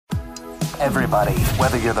Everybody,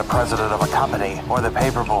 whether you're the president of a company or the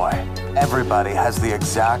paper boy, everybody has the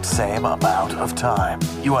exact same amount of time.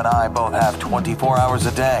 You and I both have 24 hours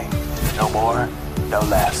a day. No more, no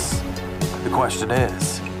less. The question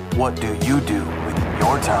is, what do you do with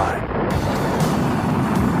your time?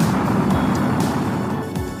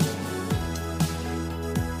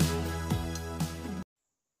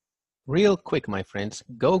 Real quick, my friends,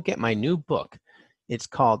 go get my new book. It's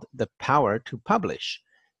called The Power to Publish,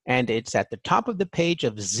 and it's at the top of the page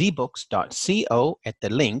of zbooks.co at the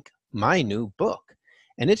link, My New Book.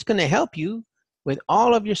 And it's going to help you with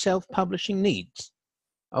all of your self-publishing needs.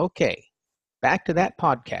 Okay, back to that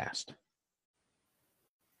podcast.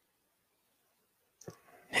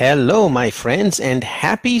 Hello, my friends, and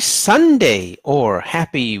happy Sunday, or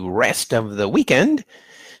happy rest of the weekend.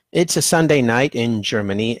 It's a Sunday night in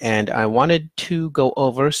Germany, and I wanted to go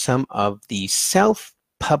over some of the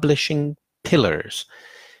self-publishing pillars.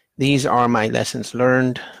 These are my lessons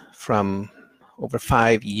learned from over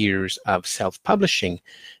 5 years of self-publishing,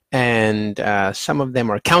 and some of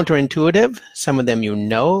them are counterintuitive, some of them you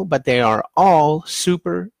know, but they are all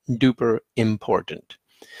super duper important.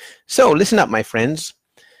 So listen up, my friends.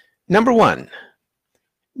 Number 1,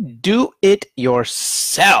 do it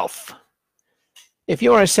yourself. If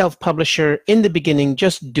you are a self-publisher, in the beginning,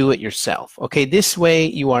 just do it yourself. Okay, this way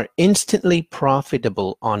you are instantly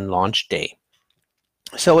profitable on launch day.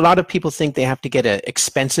 So a lot of people think they have to get an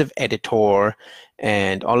expensive editor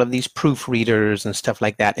and all of these proofreaders and stuff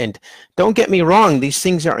like that. And don't get me wrong, these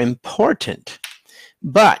things are important,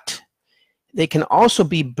 but they can also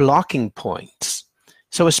be blocking points.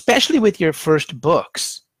 So especially with your first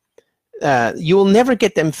books, you will never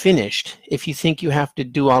get them finished if you think you have to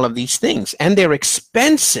do all of these things. And they're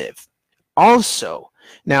expensive also.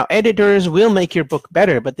 Now, editors will make your book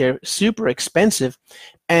better, but they're super expensive.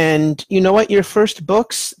 And you know what? Your first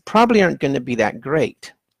books probably aren't going to be that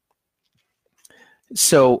great.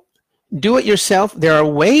 So do it yourself. There are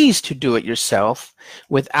ways to do it yourself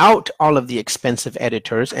without all of the expensive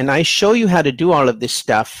editors. And I show you how to do all of this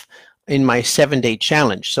stuff in my 7-day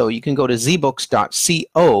challenge. So you can go to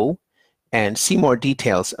zbooks.co and see more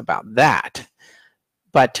details about that.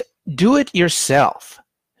 But do it yourself.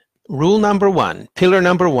 Rule number 1, pillar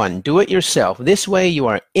number 1, do it yourself. This way you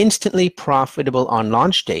are instantly profitable on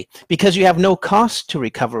launch day because you have no cost to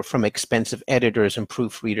recover from expensive editors and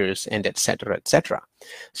proofreaders and etc., etc.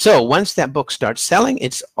 So once that book starts selling,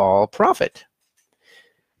 it's all profit.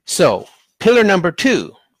 So pillar number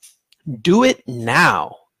 2, do it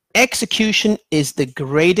now. Execution is the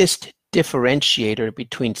greatest differentiator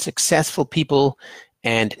between successful people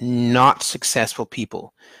and not successful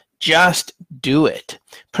people. Just do it.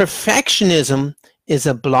 Perfectionism is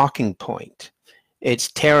a blocking point.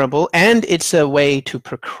 It's terrible, and it's a way to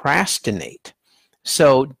procrastinate.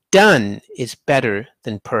 So done is better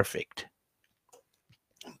than perfect.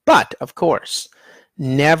 But, of course,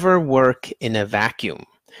 never work in a vacuum.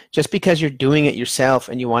 Just because you're doing it yourself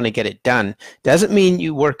and you want to get it done doesn't mean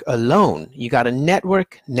you work alone. You got to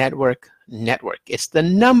network, network, network. It's the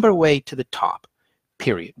number way to the top,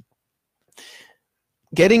 period.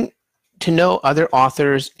 Getting to know other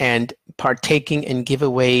authors and partaking in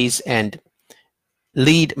giveaways and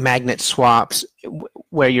lead magnet swaps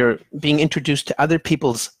where you're being introduced to other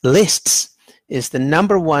people's lists is the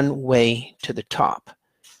number 1 way to the top,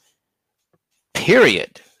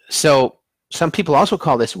 period. So some people also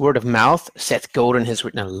call this word of mouth. Seth Godin has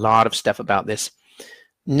written a lot of stuff about this.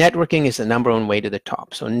 Networking is the number 1 way to the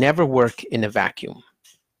top. So never work in a vacuum.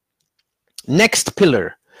 Next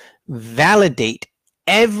pillar, validate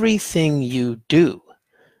everything you do.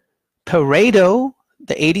 Pareto,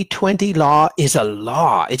 the 80-20 law, is a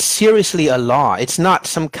law. It's seriously a law. It's not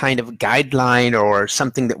some kind of guideline or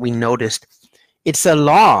something that we noticed. It's a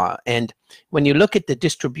law. And when you look at the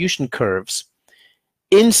distribution curves,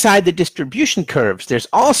 inside the distribution curves, there's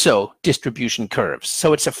also distribution curves.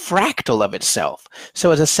 So it's a fractal of itself. So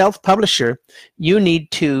as a self-publisher, you need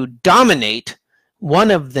to dominate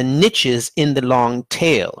one of the niches in the long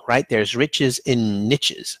tail, right? There's riches in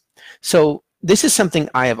niches. So this is something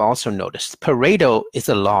I have also noticed. Pareto is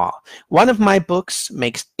a law. One of my books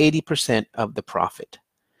makes 80% of the profit.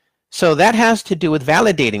 So that has to do with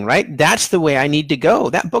validating, right? That's the way I need to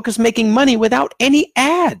go. That book is making money without any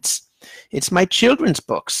ads. It's my children's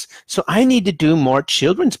books. So I need to do more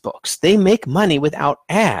children's books. They make money without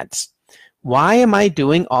ads. Why am I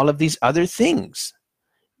doing all of these other things?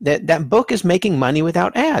 That book is making money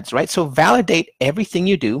without ads, right? So validate everything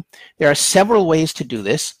you do. There are several ways to do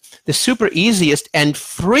this. The super easiest and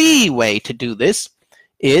free way to do this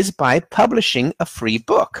is by publishing a free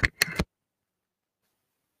book.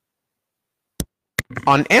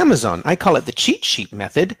 on Amazon. I call it the cheat sheet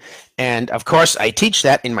method. And of course, I teach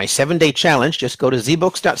that in my 7-day challenge. Just go to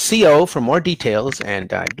zbooks.co for more details,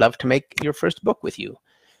 and I'd love to make your first book with you.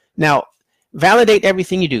 Now, validate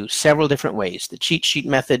everything you do several different ways. The cheat sheet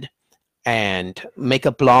method, and make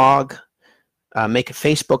a blog, make a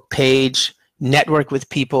Facebook page, network with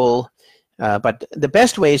people. But the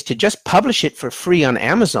best way is to just publish it for free on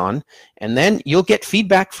Amazon, and then you'll get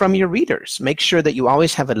feedback from your readers. Make sure that you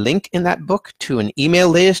always have a link in that book to an email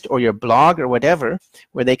list or your blog or whatever,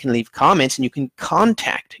 where they can leave comments and you can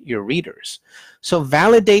contact your readers. So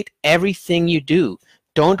validate everything you do.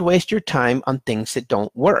 Don't waste your time on things that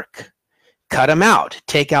don't work. Cut them out.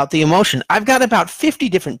 Take out the emotion. I've got about 50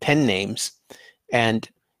 different pen names, and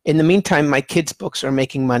in the meantime, my kids' books are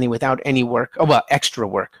making money without any work, extra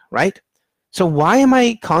work, right? So why am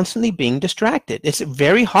I constantly being distracted? It's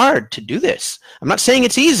very hard to do this. I'm not saying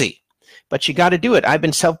it's easy, but you got to do it. I've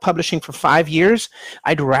been self-publishing for 5 years.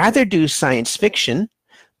 I'd rather do science fiction,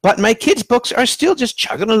 but my kids' books are still just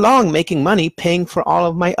chugging along, making money, paying for all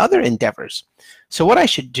of my other endeavors. So what I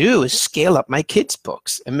should do is scale up my kids'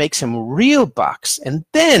 books and make some real bucks. And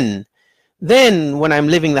then when I'm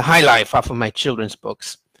living the high life off of my children's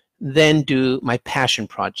books, then do my passion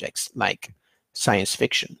projects like science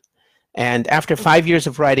fiction. And after 5 years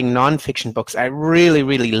of writing nonfiction books, I really,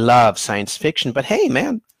 really love science fiction. But hey,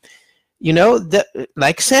 man, you know,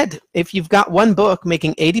 like I said, if you've got one book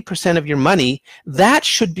making 80% of your money, that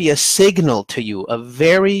should be a signal to you, a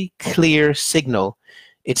very clear signal.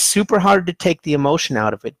 It's super hard to take the emotion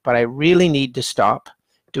out of it, but I really need to stop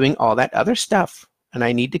doing all that other stuff. And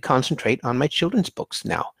I need to concentrate on my children's books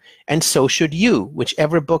now. And so should you,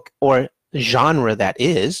 whichever book or genre that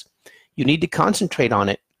is, you need to concentrate on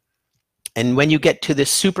it. And when you get to this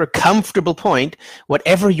super comfortable point,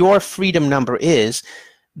 whatever your freedom number is,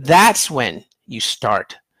 that's when you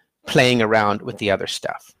start playing around with the other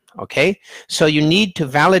stuff, okay? So you need to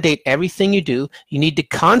validate everything you do. You need to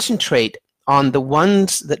concentrate on the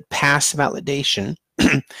ones that pass validation,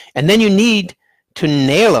 and then you need to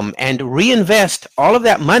nail them and reinvest all of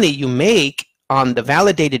that money you make on the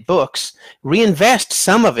validated books, reinvest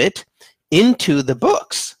some of it into the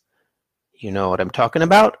books. You know what I'm talking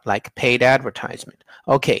about? Like paid advertisement.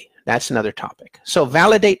 Okay, that's another topic. So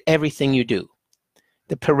validate everything you do.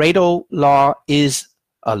 The Pareto law is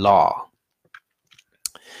a law.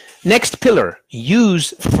 Next pillar,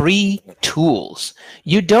 use free tools.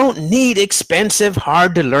 You don't need expensive,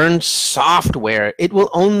 hard-to-learn software. It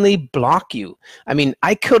will only block you. I mean,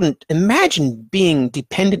 I couldn't imagine being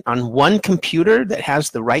dependent on one computer that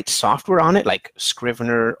has the right software on it, like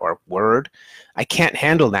Scrivener or Word. I can't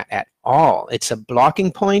handle that at all. It's a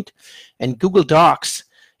blocking point, and Google Docs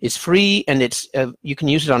is free, and it's you can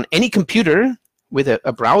use it on any computer with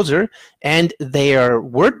a browser, and their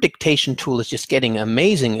word dictation tool is just getting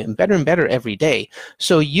amazing and better every day.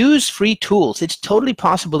 So use free tools. It's totally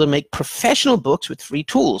possible to make professional books with free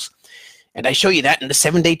tools. And I show you that in the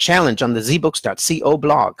 7-day challenge on the zbooks.co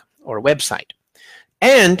blog or website.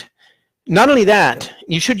 And not only that,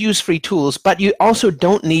 you should use free tools, but you also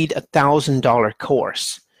don't need a $1,000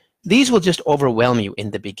 course. These will just overwhelm you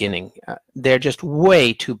in the beginning. They're just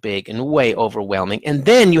way too big and way overwhelming. And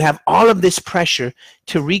then you have all of this pressure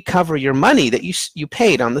to recover your money that you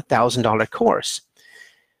paid on the $1,000 course.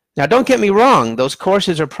 Now, don't get me wrong. Those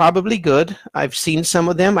courses are probably good. I've seen some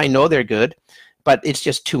of them. I know they're good. But it's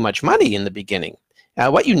just too much money in the beginning.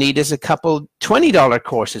 What you need is a couple $20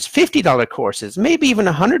 courses, $50 courses, maybe even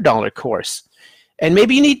a $100 course. And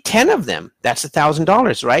maybe you need 10 of them. That's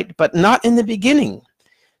 $1,000, right? But not in the beginning.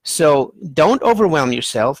 So don't overwhelm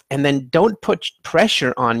yourself, and then don't put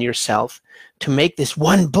pressure on yourself to make this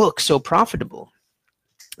one book so profitable.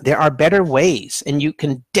 There are better ways, and you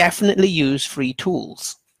can definitely use free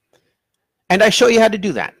tools. And I show you how to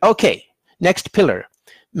do that. Okay, next pillar.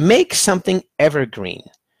 Make something evergreen,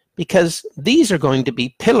 because these are going to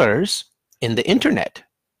be pillars in the internet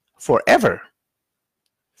forever.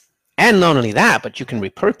 And not only that, but you can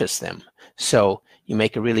repurpose them. So you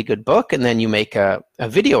make a really good book, and then you make a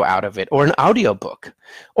video out of it, or an audio book.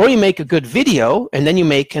 Or you make a good video, and then you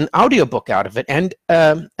make an audio book out of it, and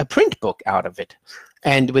a print book out of it.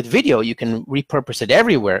 And with video, you can repurpose it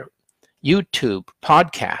everywhere. YouTube,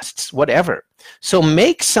 podcasts, whatever. So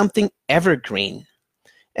make something evergreen.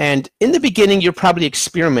 And in the beginning, you're probably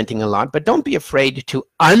experimenting a lot, but don't be afraid to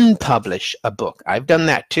unpublish a book. I've done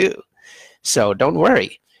that too. So don't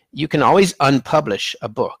worry. You can always unpublish a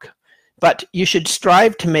book. But you should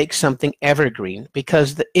strive to make something evergreen,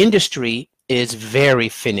 because the industry is very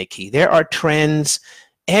finicky. There are trends.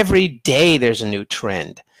 Every day there's a new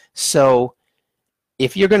trend. So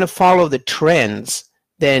if you're going to follow the trends,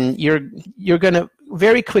 then you're going to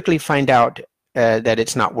very quickly find out that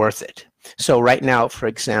it's not worth it. So right now, for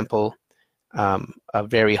example, a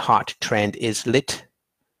very hot trend is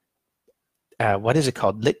what is it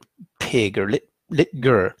called? Lit Pig or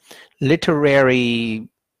Litger, literary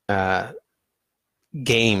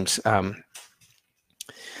games.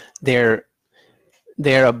 They're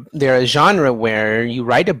a genre where you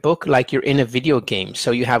write a book like you're in a video game.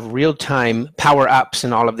 So you have real-time power-ups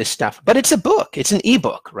and all of this stuff. But it's a book. It's an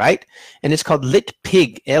ebook, right? And it's called Lit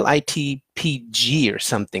Pig, LITPG or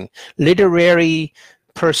something. Literary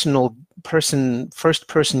first-person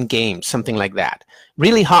games, something like that.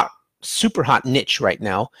 Really hot, super hot niche right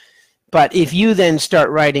now. But if you then start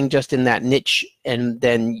writing just in that niche, and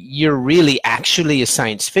then you're really actually a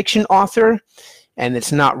science fiction author, and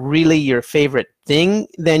it's not really your favorite thing,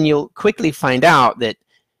 then you'll quickly find out that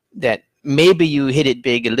maybe you hit it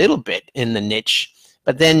big a little bit in the niche,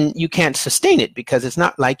 but then you can't sustain it because it's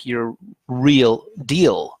not like your real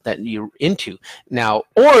deal that you're into now,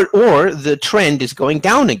 or the trend is going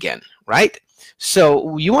down again, right?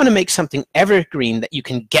 So you want to make something evergreen that you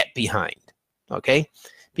can get behind, okay?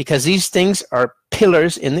 Because these things are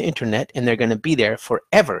pillars in the internet, and they're going to be there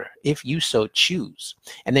forever if you so choose.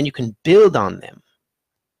 And then you can build on them.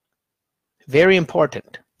 Very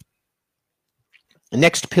important. The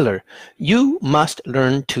next pillar, you must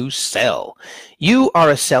learn to sell. You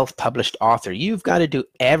are a self-published author. You've got to do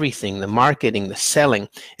everything, the marketing, the selling,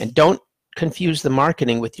 and don't confuse the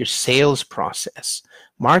marketing with your sales process.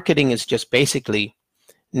 Marketing is just basically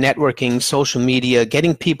networking, social media,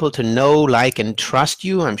 getting people to know, like, and trust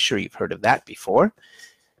you. I'm sure you've heard of that before.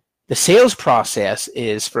 The sales process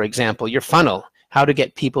is, for example, your funnel, how to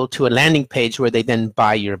get people to a landing page where they then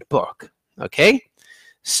buy your book, okay?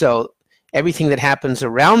 So everything that happens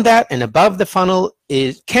around that and above the funnel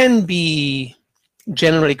can be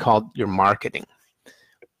generally called your marketing.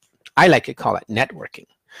 I like to call it networking.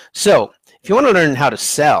 So if you want to learn how to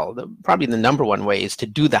sell, probably the number one way is to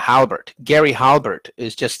do the Halbert. Gary Halbert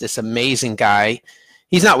is just this amazing guy.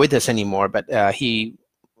 He's not with us anymore, but he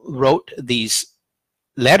wrote these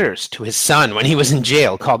letters to his son when he was in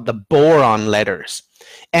jail called the Boron Letters.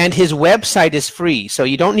 And his website is free, so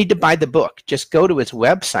you don't need to buy the book. Just go to his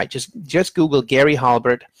website. Just Google Gary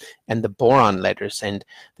Halbert and the Boron Letters, and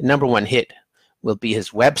the number one hit will be his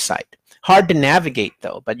website. Hard to navigate,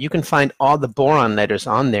 though, but you can find all the Boron Letters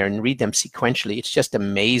on there and read them sequentially. It's just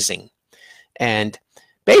amazing. And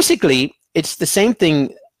basically, it's the same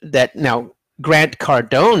thing that now Grant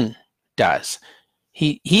Cardone does.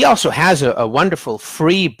 He also has a wonderful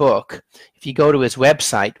free book. If you go to his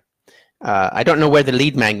website, I don't know where the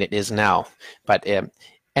lead magnet is now, but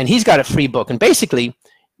and he's got a free book. And basically,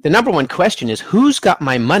 the number one question is, who's got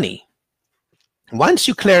my money? Once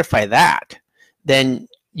you clarify that, then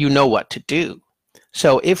you know what to do.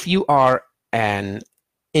 So if you are an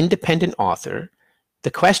independent author,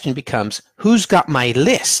 the question becomes, who's got my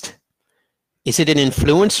list? Is it an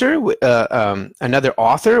influencer, another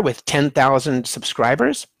author with 10,000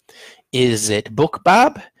 subscribers? Is it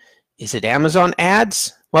BookBub? Is it Amazon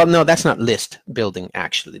ads? Well, no, that's not list building,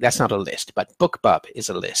 actually. That's not a list, but BookBub is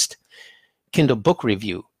a list. Kindle Book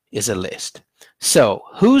Review is a list. So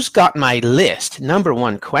who's got my list? Number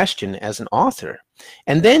one question as an author.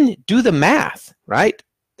 And then do the math, right?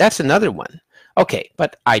 That's another one. Okay,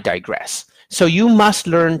 but I digress. So you must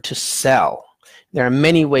learn to sell. There are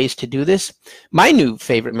many ways to do this. My new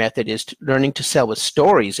favorite method is learning to sell with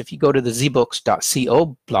stories. If you go to the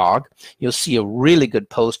zbooks.co blog, you'll see a really good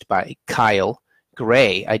post by Kyle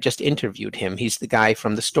Gray. I just interviewed him. He's the guy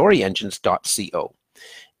from the storyengines.co.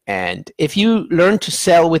 And if you learn to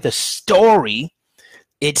sell with a story,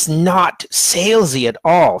 it's not salesy at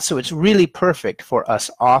all. So it's really perfect for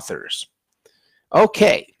us authors.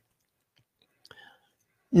 Okay.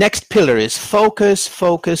 Next pillar is focus,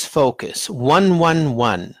 focus, focus.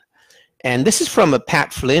 111. And this is from a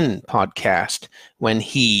Pat Flynn podcast when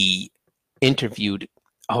he interviewed,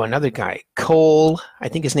 another guy, Cole. I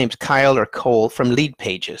think his name's Kyle or Cole from Lead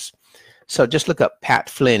Pages. So just look up Pat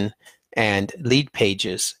Flynn and Lead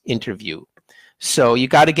Pages interview. So you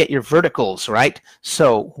got to get your verticals, right?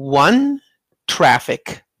 So one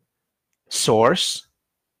traffic source,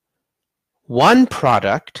 one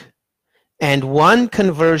product, and one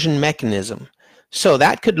conversion mechanism. So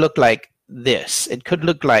that could look like this. It could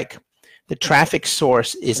look like the traffic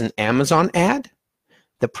source is an Amazon ad,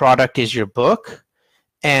 the product is your book,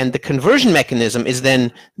 and the conversion mechanism is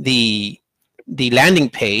then the landing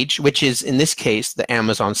page, which is in this case the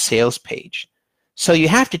Amazon sales page. So you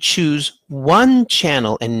have to choose one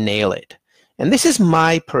channel and nail it. And this is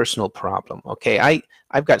my personal problem, okay?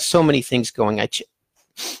 I've got so many things going.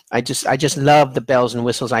 I just love the bells and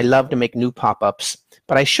whistles. I love to make new pop-ups,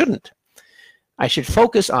 but I shouldn't. I should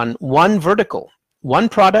focus on one vertical, one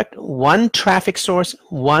product, one traffic source,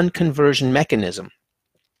 one conversion mechanism.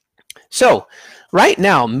 So right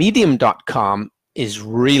now, Medium.com is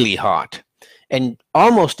really hot. And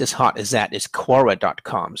almost as hot as that is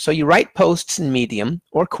Quora.com. So you write posts in Medium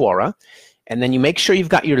or Quora, and then you make sure you've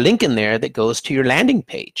got your link in there that goes to your landing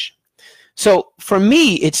page. So for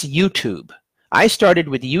me, it's YouTube. I started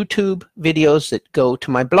with YouTube videos that go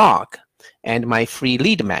to my blog and my free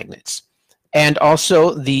lead magnets, and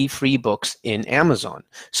also the free books in Amazon.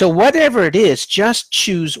 So whatever it is, just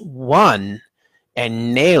choose one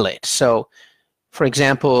and nail it. So for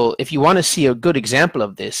example, if you want to see a good example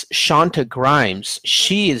of this, Shonta Grimes,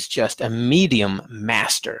 she is just a Medium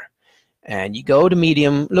master. And you go to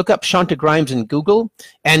Medium, look up Shonta Grimes in Google,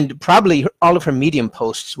 and probably all of her Medium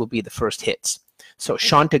posts will be the first hits. So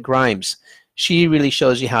Shonta Grimes, she really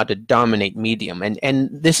shows you how to dominate Medium. And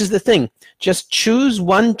this is the thing, just choose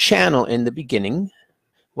one channel in the beginning,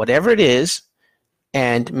 whatever it is,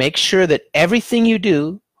 and make sure that everything you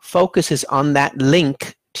do focuses on that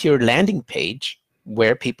link to your landing page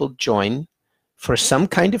where people join for some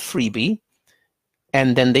kind of freebie,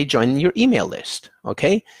 and then they join your email list,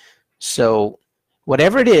 okay? So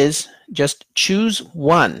whatever it is, just choose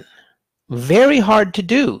one. Very hard to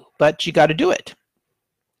do, but you got to do it.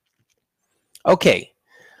 Okay.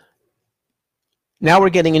 Now we're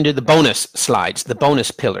getting into the bonus slides, the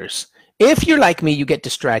bonus pillars. If you're like me, you get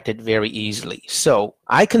distracted very easily. So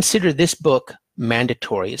I consider this book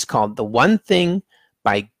mandatory. It's called The One Thing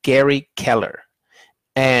by Gary Keller.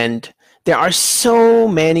 And there are so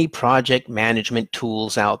many project management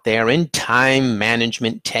tools out there and time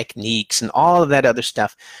management techniques and all of that other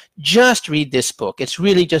stuff. Just read this book. It's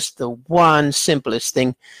really just the one simplest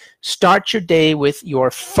thing. Start your day with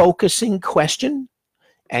your focusing question.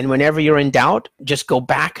 And whenever you're in doubt, just go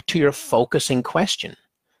back to your focusing question.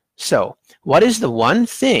 So, what is the one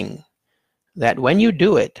thing that when you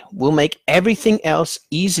do it will make everything else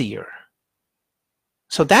easier?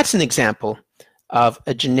 So that's an example of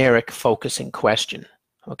a generic focusing question.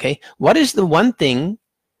 Okay, what is the one thing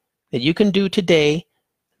that you can do today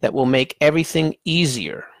that will make everything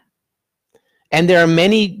easier? And there are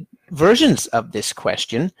many versions of this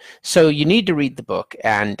question, so you need to read the book.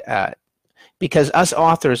 And because us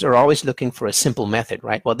authors are always looking for a simple method,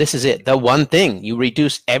 right? Well, this is it, the one thing. You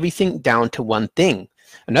reduce everything down to one thing.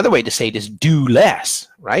 Another way to say it is do less,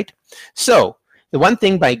 right? So The One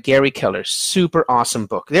Thing by Gary Keller, super awesome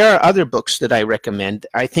book. There are other books that I recommend,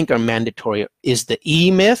 I think are mandatory, is The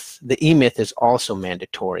E-Myth. The E-Myth is also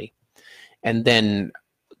mandatory. And then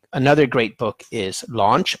another great book is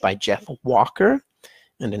Launch by Jeff Walker.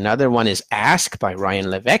 And another one is Ask by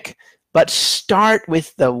Ryan Levesque. But start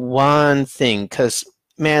with the one thing, because,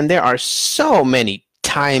 man, there are so many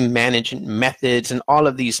time management methods and all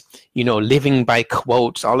of these, you know, living by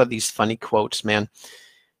quotes, all of these funny quotes, man.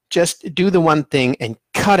 Just do the one thing and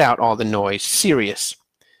cut out all the noise. Serious.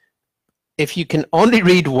 If you can only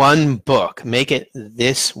read one book, make it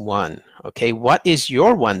this one. Okay, what is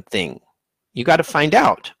your one thing? You got to find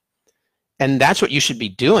out. And that's what you should be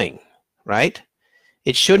doing, right?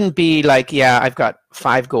 It shouldn't be like, yeah, I've got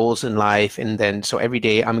 5 goals in life, and then so every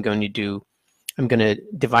day I'm going to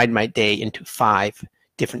divide my day into 5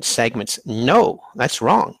 different segments. No, that's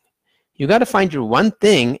wrong. You got to find your one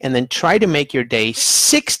thing and then try to make your day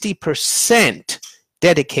 60%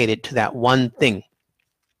 dedicated to that one thing.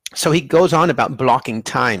 So he goes on about blocking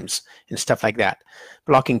times and stuff like that.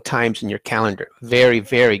 Blocking times in your calendar. Very,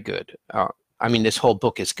 very good. I mean, this whole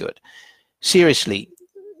book is good. Seriously,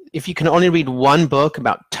 if you can only read one book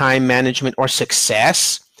about time management or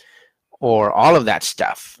success or all of that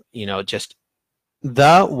stuff, you know, just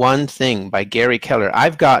The One Thing by Gary Keller.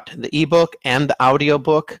 I've got the ebook and the audio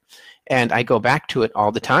book, and I go back to it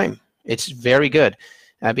all the time. It's very good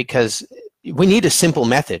because we need a simple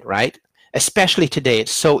method, right? Especially today,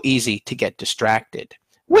 it's so easy to get distracted,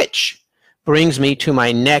 which brings me to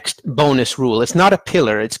my next bonus rule. It's not a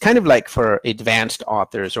pillar. It's kind of like for advanced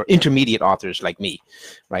authors or intermediate authors like me,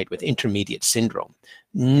 right, with intermediate syndrome.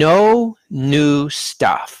 No new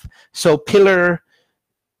stuff. So pillar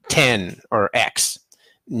 10 or X,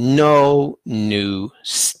 no new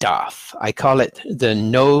stuff. I call it the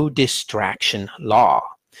no distraction law.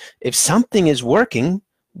 If something is working,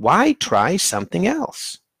 why try something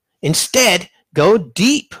else? Instead, go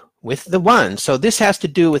deep with the one. So this has to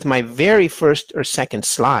do with my very first or second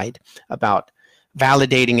slide about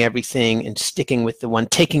validating everything and sticking with the one,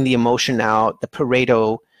 taking the emotion out, the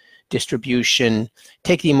Pareto distribution,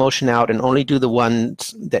 take the emotion out, and only do the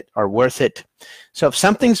ones that are worth it. So if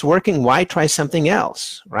something's working, why try something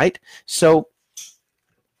else, right? So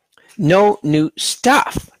no new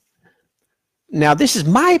stuff. Now, this is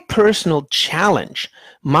my personal challenge.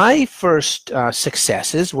 My first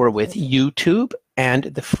successes were with YouTube and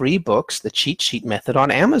the free books, the cheat sheet method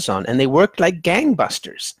on Amazon, and they worked like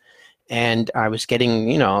gangbusters. And I was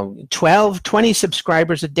getting, 12, 20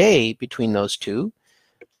 subscribers a day between those two.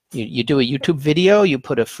 You do a YouTube video, you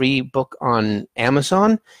put a free book on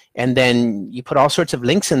Amazon, and then you put all sorts of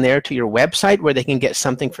links in there to your website where they can get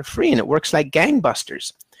something for free, and it works like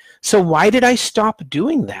gangbusters. So why did I stop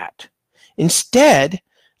doing that? Instead,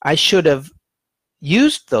 I should have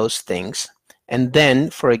used those things and then,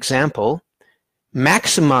 for example,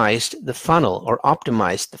 maximized the funnel or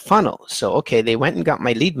optimized the funnel. So, okay, they went and got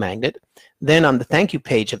my lead magnet. Then on the thank you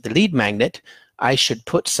page of the lead magnet, I should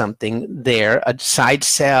put something there, a side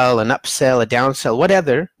sell, an upsell, a downsell,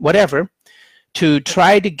 whatever, to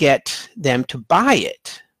try to get them to buy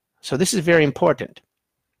it. So this is very important.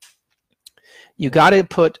 You got to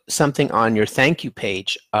put something on your thank you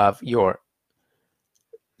page of your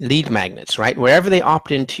lead magnets, right? Wherever they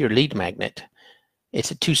opt into your lead magnet, it's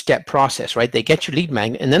a two-step process, right? They get your lead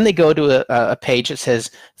magnet, and then they go to a page that says,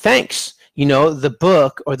 thanks, the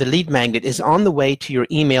book or the lead magnet is on the way to your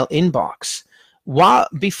email inbox.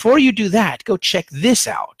 Before you do that, go check this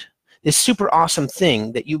out, this super awesome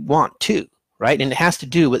thing that you want too, right? And it has to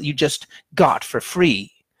do with what you just got for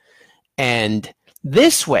free. And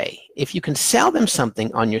this way, if you can sell them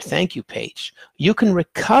something on your thank you page, you can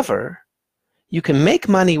recover, you can make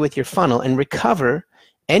money with your funnel and recover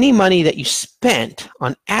any money that you spent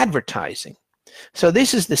on advertising. So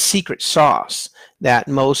this is the secret sauce that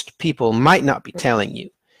most people might not be telling you.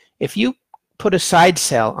 If you put a side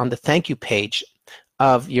sell on the thank you page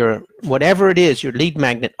of your, whatever it is, your lead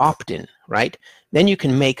magnet opt-in, right? Then you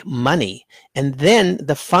can make money, and then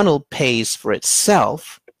the funnel pays for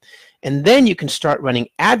itself, and then you can start running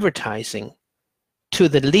advertising to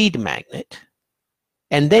the lead magnet,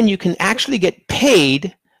 and then you can actually get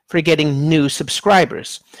paid for getting new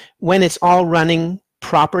subscribers. When it's all running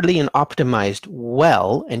properly and optimized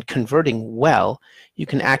well and converting well, you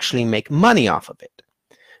can actually make money off of it.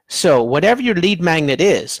 So whatever your lead magnet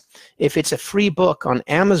is, if it's a free book on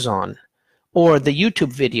Amazon or the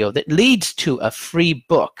YouTube video that leads to a free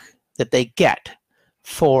book that they get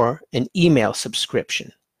for an email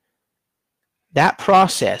subscription, that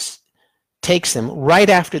process takes them right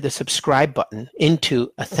after the subscribe button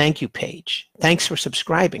into a thank you page. Thanks for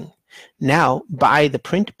subscribing. Now buy the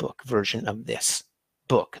print book version of this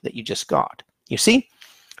book that you just got. You see?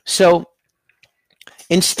 So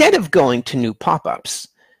instead of going to new pop-ups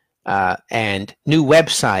and new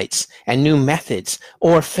websites and new methods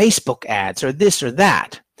or Facebook ads or this or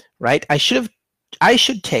that, right? I should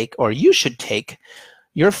take, or you should take,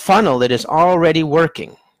 your funnel that is already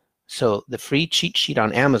working. So the free cheat sheet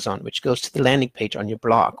on Amazon, which goes to the landing page on your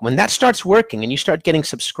blog, when that starts working and you start getting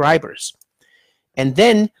subscribers, and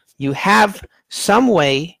then you have some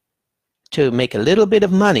way to make a little bit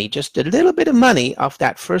of money, just a little bit of money off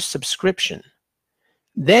that first subscription,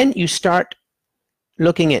 then you start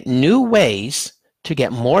looking at new ways to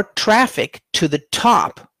get more traffic to the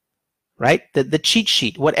top, right? The cheat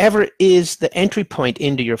sheet, whatever is the entry point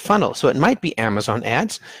into your funnel. So it might be Amazon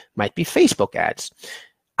ads, might be Facebook ads.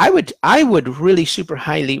 I would really super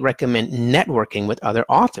highly recommend networking with other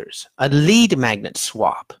authors, a lead magnet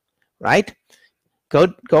swap, right?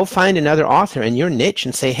 Go find another author in your niche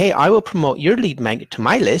and say, hey, I will promote your lead magnet to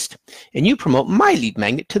my list, and you promote my lead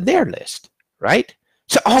magnet to their list, right?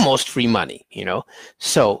 It's almost free money,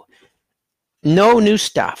 So no new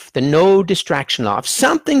stuff, the no distraction law. If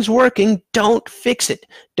something's working, don't fix it.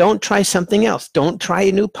 Don't try something else. Don't try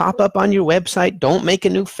a new pop-up on your website. Don't make a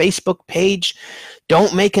new Facebook page.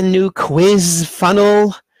 Don't make a new quiz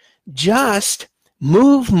funnel. Just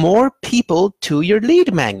move more people to your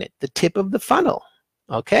lead magnet, the tip of the funnel.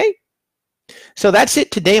 Okay? So that's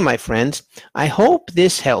it today, my friends. I hope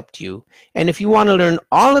this helped you. And if you want to learn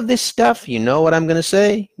all of this stuff, you know what I'm going to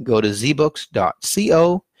say? Go to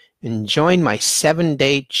zbooks.co and join my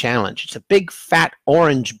 7-day challenge. It's a big fat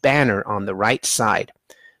orange banner on the right side.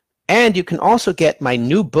 And you can also get my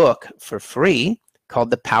new book for free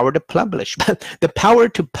called The Power to Publish. The Power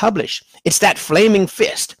to Publish. It's that flaming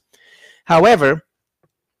fist. However,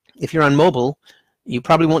 if you're on mobile, you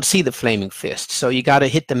probably won't see the flaming fist. So you got to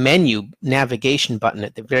hit the menu navigation button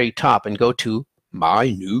at the very top and go to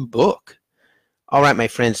My New Book. All right, my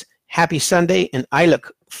friends, happy Sunday, and I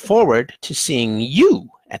look forward to seeing you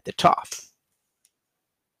at the top.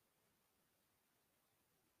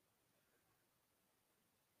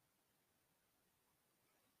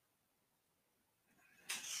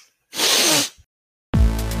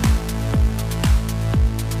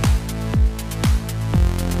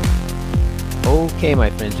 Okay,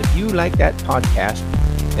 my friends, if you like that podcast,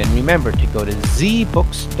 then remember to go to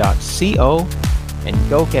zbooks.co and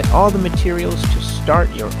go get all the materials to start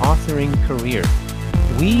your authoring career.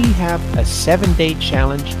 We have a 7-day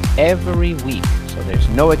challenge every week, so there's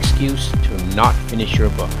no excuse to not finish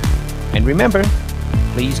your book. And remember,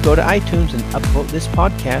 please go to iTunes and upvote this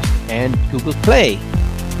podcast and Google Play.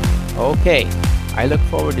 Okay, I look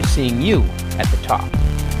forward to seeing you at the top.